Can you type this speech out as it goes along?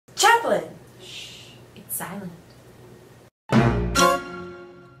silent. Shh. It's silent. I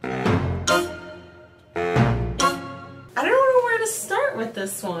don't know where to start with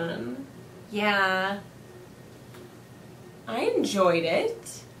this one. Yeah. I enjoyed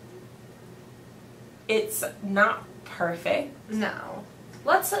it. It's not perfect. No.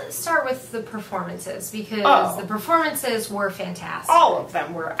 Let's start with the performances, because the performances were fantastic. All of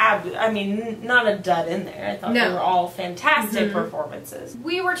them were, I mean, not a dud in there. I thought they were all fantastic performances.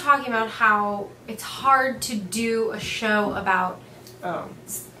 We were talking about how it's hard to do a show about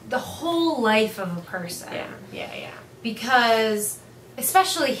the whole life of a person. Yeah. Because,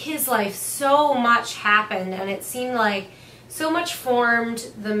 especially his life, so much happened, and it seemed like so much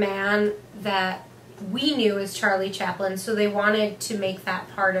formed the man that we knew as Charlie Chaplin, so they wanted to make that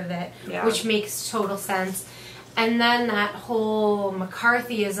part of it, which makes total sense. And then that whole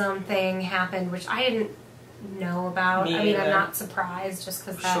McCarthyism thing happened, which I didn't know about. I mean, I'm not surprised, just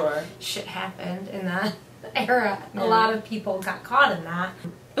because that shit happened in that era. A lot of people got caught in that.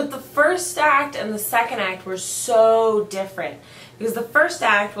 But the first act and the second act were so different. Because the first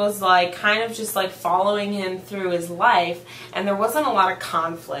act was like kind of just like following him through his life, and there wasn't a lot of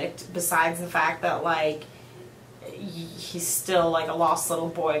conflict besides the fact that like he's still like a lost little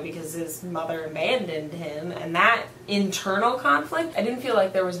boy because his mother abandoned him, and that internal conflict, I didn't feel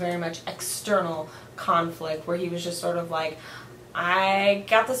like there was very much external conflict where he was just sort of like, I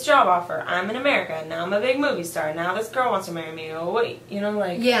got this job offer, I'm in America, now I'm a big movie star, now this girl wants to marry me, oh wait, you know,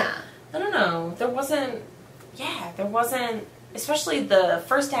 like, I don't know, there wasn't, especially the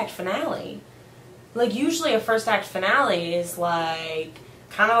first act finale. Like, usually a first act finale is like,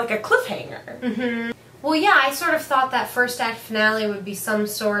 kind of like a cliffhanger. Well, yeah, I sort of thought that first act finale would be some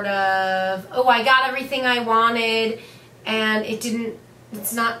sort of, oh, I got everything I wanted, and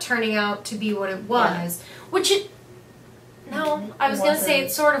it's not turning out to be what it was. Which no, I was going to say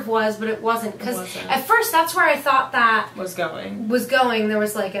it sort of was, but it wasn't. Because at first, that's where I thought that was going. There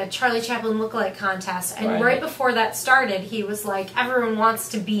was like a Charlie Chaplin lookalike contest. And right before that started, he was like, everyone wants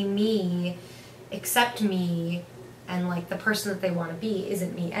to be me, except me. And like the person that they want to be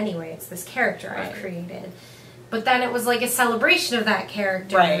isn't me anyway. It's this character I've created. But then it was like a celebration of that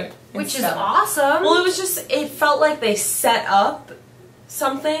character. Which is awesome. Well, it was just, it felt like they set up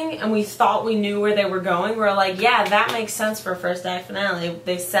something and we thought we knew where they were going. We're like, yeah, that makes sense for a first act finale.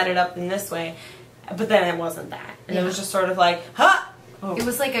 They set it up in this way. But then it wasn't that. And it was just sort of like, huh! Oh. It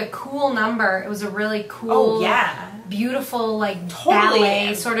was like a cool number. It was a really cool, beautiful, like,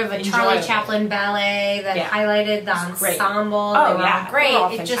 ballet, sort of a Charlie Chaplin ballet that highlighted the ensemble. Oh, they were all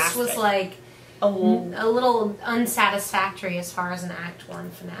great. It just was like a little unsatisfactory as far as an Act 1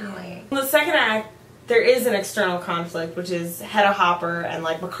 finale. In the second act, there is an external conflict, which is Hedda Hopper and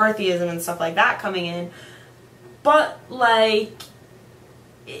like McCarthyism and stuff like that coming in. But like,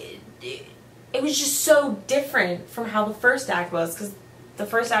 it was just so different from how the first act was, because the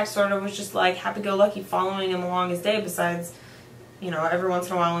first act sort of was just like happy-go-lucky following him along his day, besides, you know, every once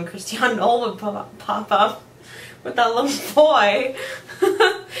in a while when Christiane Noll would pop up with that little boy.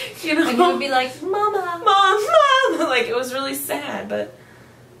 You know? And he would be like, Mama! Mom! Mom! Like, it was really sad, but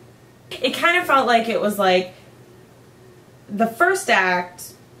it kind of felt like it was like the first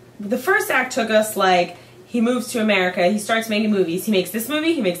act took us like, he moves to America, he starts making movies, he makes this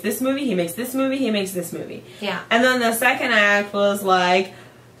movie, he makes this movie, he makes this movie, he makes this movie. Yeah. And then the second act was like,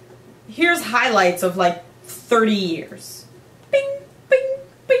 here's highlights of like 30 years. Bing, bing,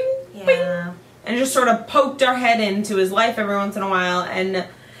 bing, bing. And just sort of poked our head into his life every once in a while, and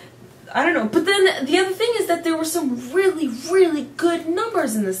I don't know. But then the other thing is that there were some really, really good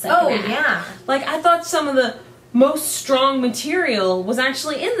numbers in the second act. Yeah. Like, I thought some of the most strong material was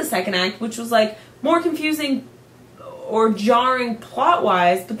actually in the second act, which was like more confusing or jarring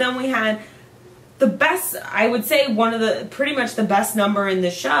plot-wise, but then we had the best, I would say pretty much the best number in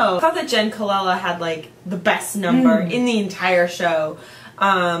the show. I thought that Jenn Colella had like the best number in the entire show.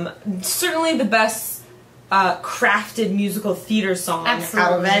 Certainly the best crafted musical theater song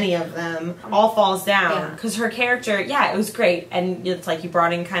out of any of them. All Falls Down, because her character, it was great, and it's like you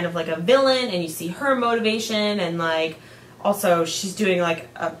brought in kind of like a villain and you see her motivation, and like also she's doing like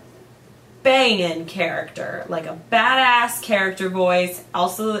a banging character, like a badass character voice,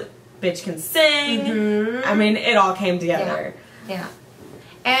 also bitch can sing. I mean, it all came together. Yeah.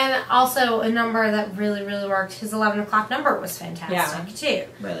 And also a number that really, really worked. His 11 o'clock number was fantastic, too.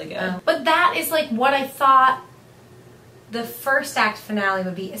 Really good. But that is like what I thought the first act finale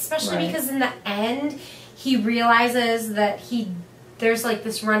would be, especially because in the end, he realizes that there's like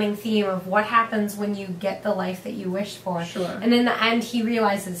this running theme of what happens when you get the life that you wished for. And in the end, he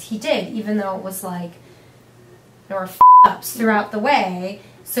realizes he did, even though it was like, there were f***ups throughout the way.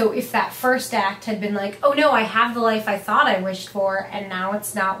 So if that first act had been like, oh no, I have the life I thought I wished for, and now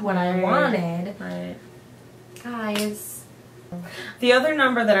it's not what I wanted. Right. Guys. The other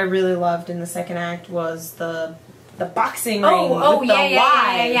number that I really loved in the second act was the boxing ring with the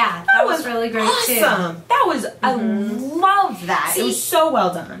yeah. That was really great awesome. too. That was, I love that. See, it was so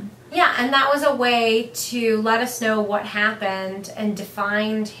well done. Yeah, and that was a way to let us know what happened and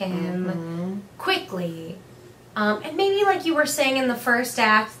defined him quickly. And maybe like you were saying in the first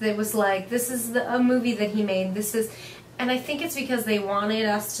act, that was like, this is a movie that he made. And I think it's because they wanted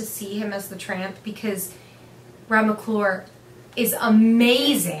us to see him as the tramp, because Rob McClure is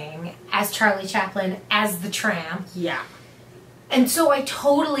amazing as Charlie Chaplin, as the tramp. Yeah. And so I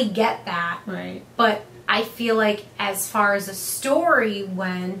totally get that. Right. But I feel like as far as a story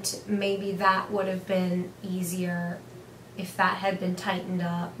went, maybe that would have been easier if that had been tightened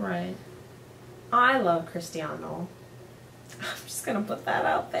up. Right. I love Christiane Noll. I'm just going to put that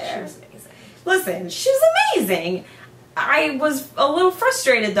out there. She's amazing. Listen, she's amazing. I was a little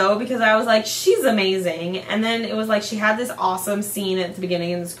frustrated though, because I was like, she's amazing, and then it was like she had this awesome scene at the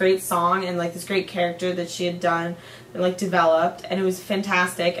beginning and this great song and like this great character that she had done and like developed, and it was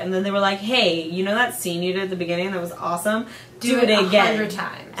fantastic, and then they were like, hey, you know that scene you did at the beginning that was awesome? Do it again. 100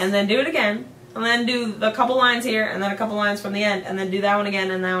 times. And then do it again, and then do a couple lines here and then a couple lines from the end, and then do that one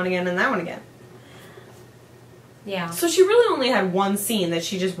again and that one again and that one again. Yeah. So she really only had one scene that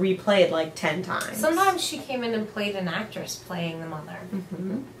she just replayed like 10 times. Sometimes she came in and played an actress playing the mother.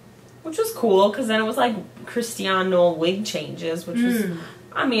 Which was cool, because then it was like Christiane Noll wig changes, which was,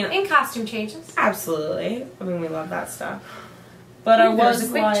 I mean... And costume changes. Absolutely. I mean, we love that stuff. But there's a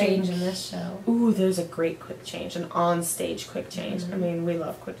quick change in this show. Ooh, there's a great quick change. An on-stage quick change. I mean, we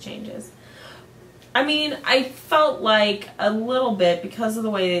love quick changes. I mean, I felt like a little bit, because of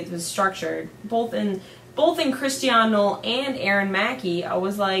the way it was structured, both in Christiane Noll and Erin Mackey, I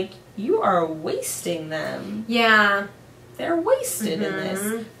was like, you are wasting them. Yeah. They're wasted in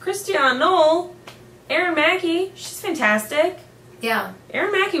this. Christiane Noll, Erin Mackey, she's fantastic. Yeah.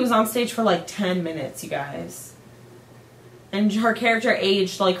 Erin Mackey was on stage for like 10 minutes, you guys. And her character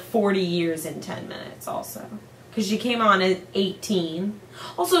aged like 40 years in 10 minutes also. Because she came on at 18.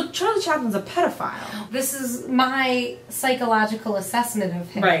 Also, Charlie Chaplin's a pedophile. This is my psychological assessment of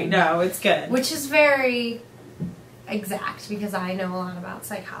him. Right, no, it's good. Which is very exact, because I know a lot about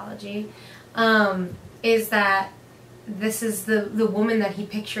psychology. Is that this is the woman that he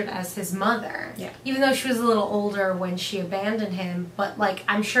pictured as his mother. Yeah. Even though she was a little older when she abandoned him, but like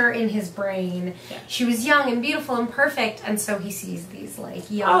I'm sure in his brain she was young and beautiful and perfect, and so he sees these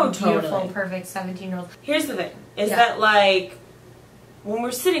like young, beautiful, perfect 17-year-olds. Here's the thing, is that like when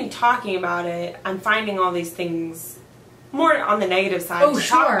we're sitting talking about it, I'm finding all these things more on the negative side to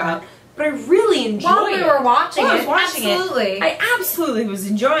talk about. But I really enjoyed it. While we were watching it, I absolutely was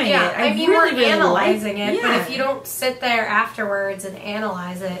enjoying it. I mean, we're analyzing it, yeah. but if you don't sit there afterwards and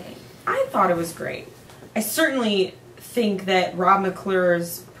analyze it... I thought it was great. I certainly think that Rob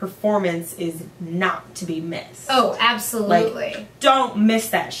McClure's performance is not to be missed. Oh, absolutely. Like, don't miss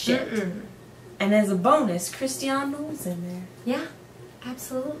that shit. And as a bonus, Christiane Noll's in there. Yeah,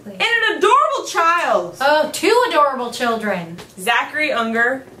 absolutely. And an adorable child! Oh, 2 adorable children. Zachary,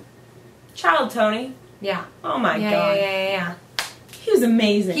 Unger... Child Tony. Yeah. Oh my god. Yeah. He was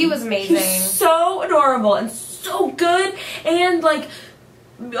amazing. He was amazing. He was so adorable and so good, and like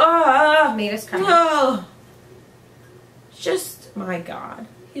made us cry. Just my god.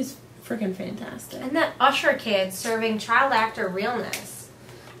 He's freaking fantastic. And that Usher kid serving child actor realness.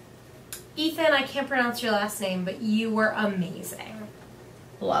 Ethan, I can't pronounce your last name, but you were amazing.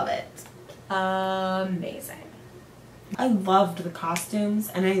 Love it. Amazing. I loved the costumes,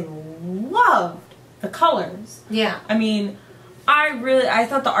 and I loved the colors. Yeah. I mean, I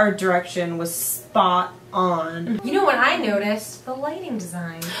thought the art direction was spot on. You know what I noticed? The lighting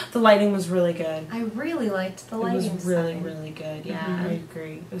design. The lighting was really good. I really liked the lighting design. It was really, really good. Yeah, I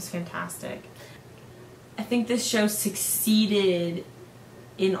agree. It was fantastic. I think this show succeeded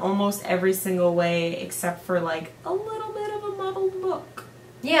in almost every single way except for like a little bit of a muddled book.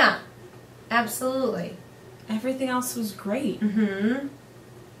 Yeah, absolutely. Everything else was great.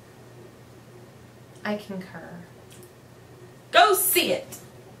 I concur. Go see it!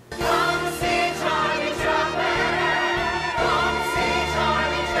 Come see Charlie Chaplin. Come see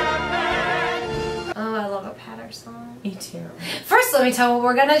Charlie Chaplin. Oh, I love a patter song. Me too. First, let me tell you what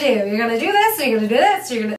we're gonna do. You're gonna do this, and you're gonna do this, you're gonna...